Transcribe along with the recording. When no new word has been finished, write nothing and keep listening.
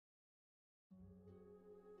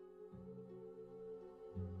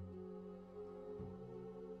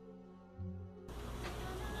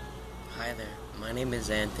Hi there, my name is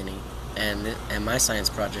Anthony, and my science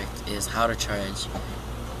project is how to charge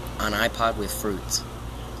an iPod with fruits.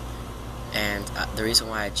 And the reason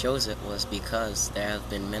why I chose it was because there have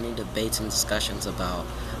been many debates and discussions about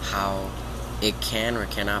how it can or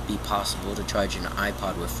cannot be possible to charge an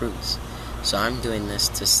iPod with fruits. So I'm doing this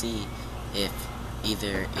to see if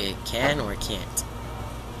either it can or can't.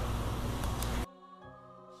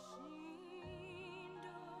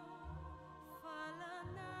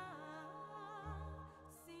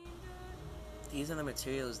 These are the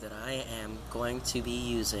materials that I am going to be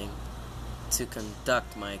using to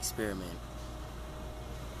conduct my experiment.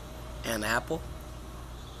 An apple,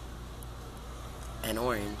 an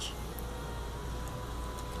orange,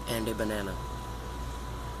 and a banana.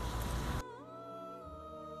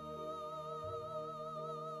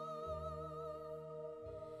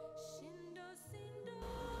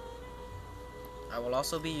 I will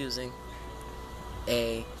also be using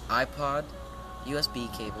a iPod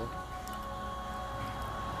USB cable,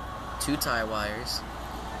 2 tie wires,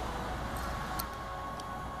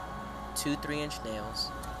 2 3-inch nails,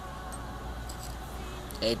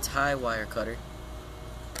 a tie wire cutter,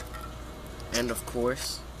 and of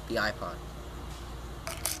course, the iPod.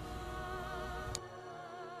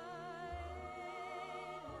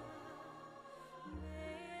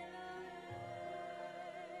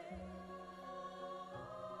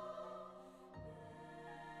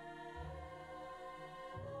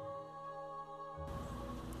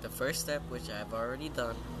 The first step, which I've already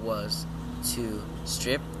done, was to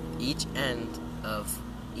strip each end of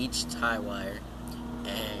each tie wire,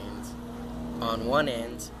 and on one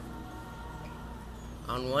end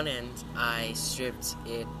I stripped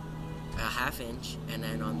it a 1/2 inch, and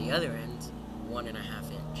then on the other end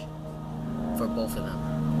 1.5 inch for both of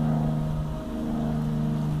them.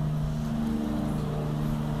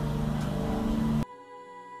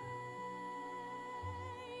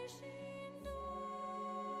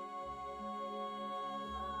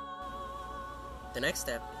 The next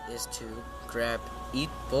step is to grab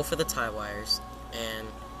both of the tie wires and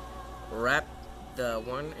wrap the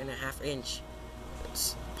 1.5 inch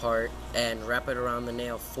part and wrap it around the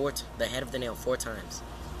nail the head of the nail 4 times.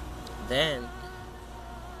 Then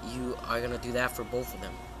you are going to do that for both of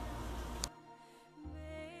them.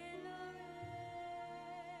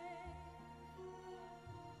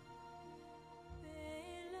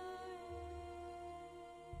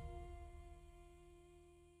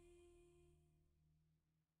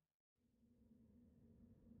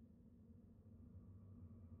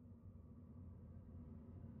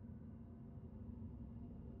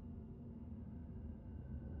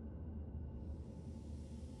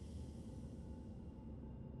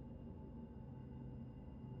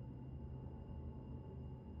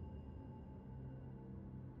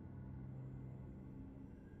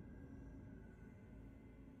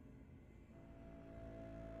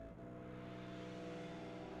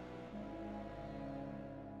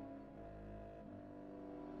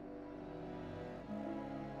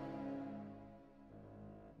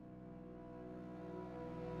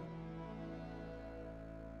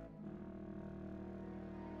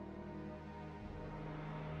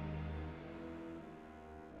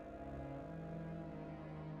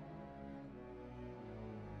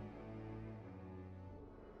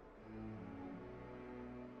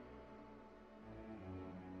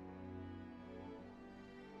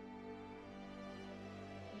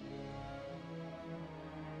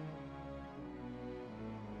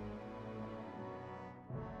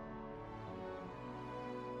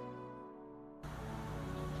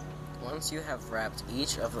 Once you have wrapped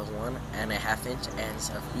each of the 1.5 inch ends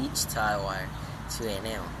of each tie wire to a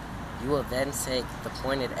nail, you will then take the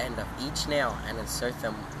pointed end of each nail and insert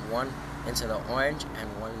them one into the orange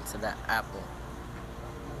and one into the apple.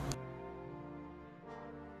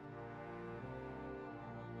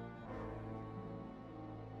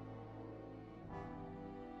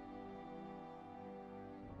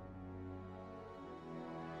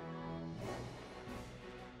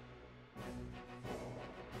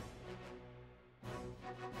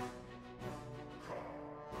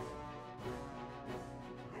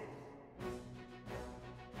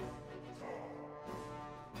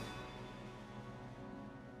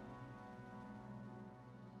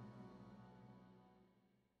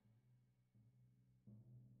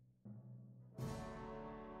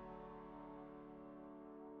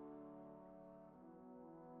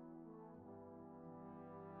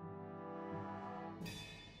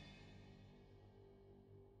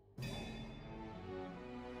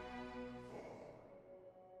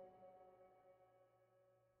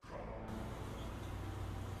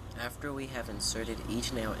 After we have inserted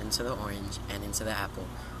each nail into the orange and into the apple,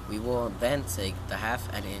 we will then take the half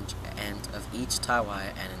an inch end of each tie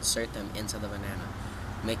wire and insert them into the banana,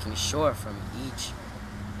 making sure from each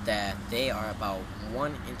that they are about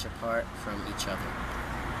 1 inch apart from each other.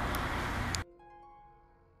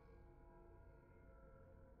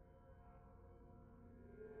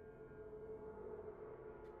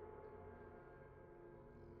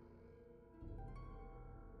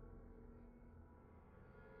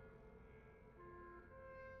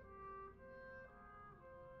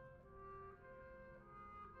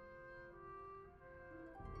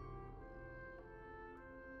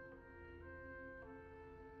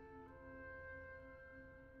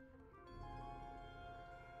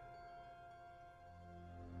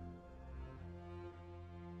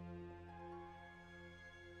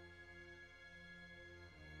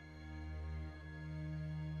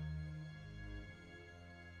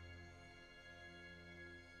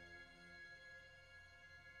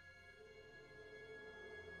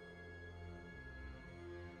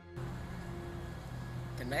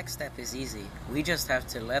 The next step is easy. We just have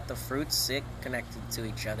to let the fruits sit connected to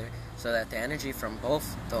each other so that the energy from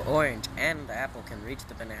both the orange and the apple can reach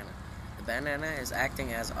the banana. The banana is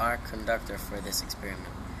acting as our conductor for this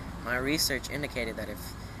experiment. My research indicated that if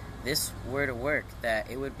this were to work,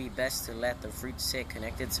 that it would be best to let the fruits sit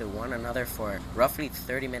connected to one another for roughly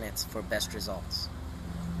 30 minutes for best results.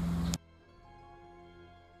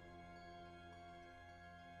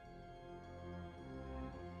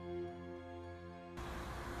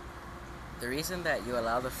 The reason that you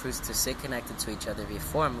allow the fruits to sit connected to each other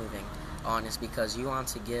before moving on is because you want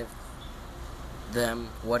to give them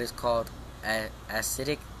what is called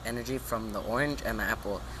acidic energy from the orange and the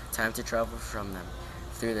apple time to travel from them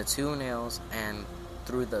through the two nails and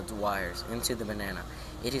through the wires into the banana.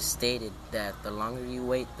 It is stated that the longer you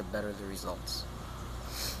wait, the better the results.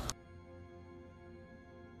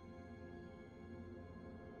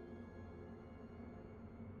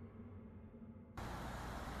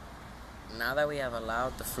 Now that we have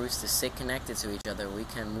allowed the fruits to sit connected to each other, we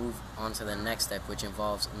can move on to the next step, which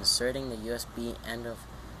involves inserting the USB end of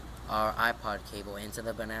our iPod cable into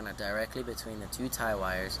the banana directly between the two tie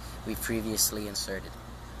wires we previously inserted.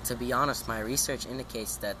 To be honest, my research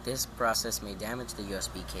indicates that this process may damage the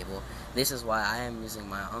USB cable. This is why I am using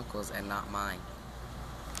my uncle's and not mine.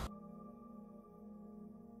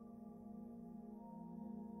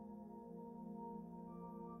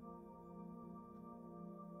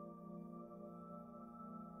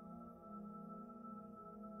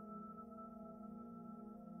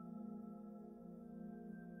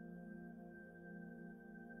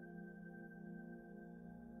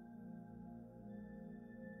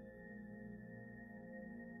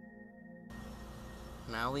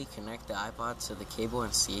 Now we connect the iPod to the cable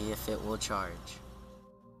and see if it will charge.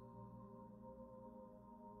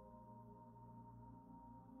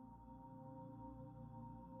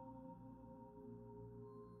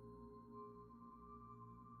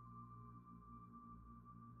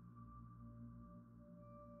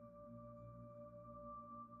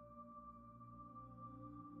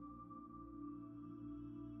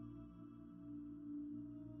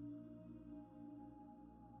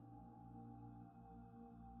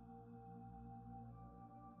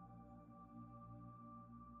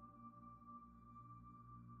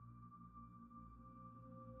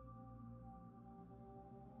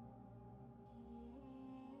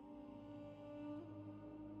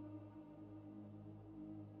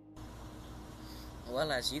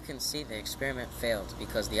 Well, as you can see, the experiment failed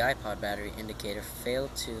because the iPod battery indicator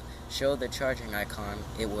failed to show the charging icon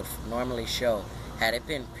it would normally show had it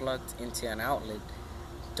been plugged into an outlet.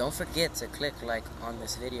 Don't forget to click like on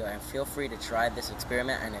this video and feel free to try this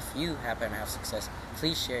experiment, and if you happen to have success,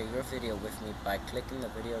 please share your video with me by clicking the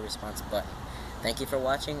video response button. Thank you for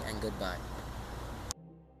watching and goodbye.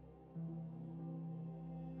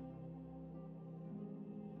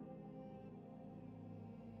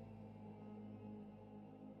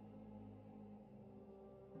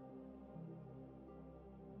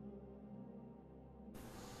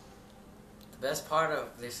 The best part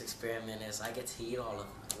of this experiment is I get to eat all of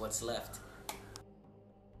what's left.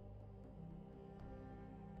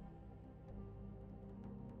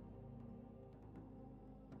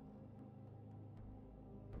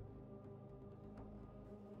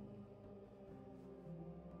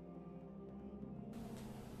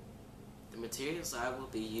 The materials I will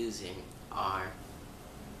be using are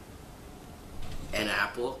an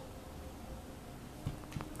apple,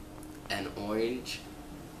 an orange,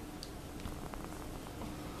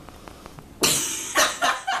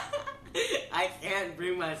 I can't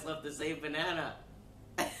bring myself to say banana.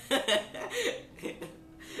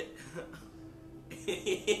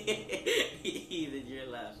 Ethan, you're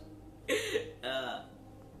laughing.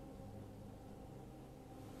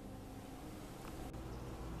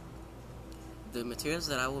 The materials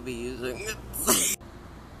that I will be using.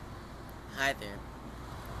 Hi there.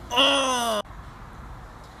 Oh!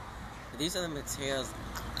 These are the materials.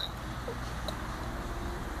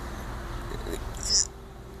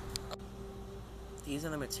 These are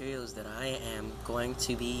the materials that I am going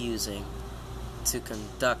to be using to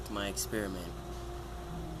conduct my experiment.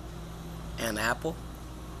 An apple,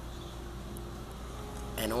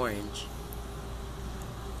 an orange,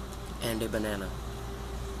 and a banana.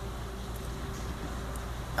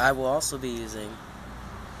 I will also be using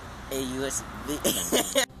a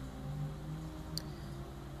USB.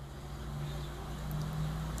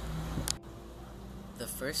 The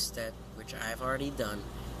first step, which I've already done,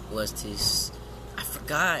 was to I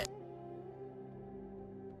forgot.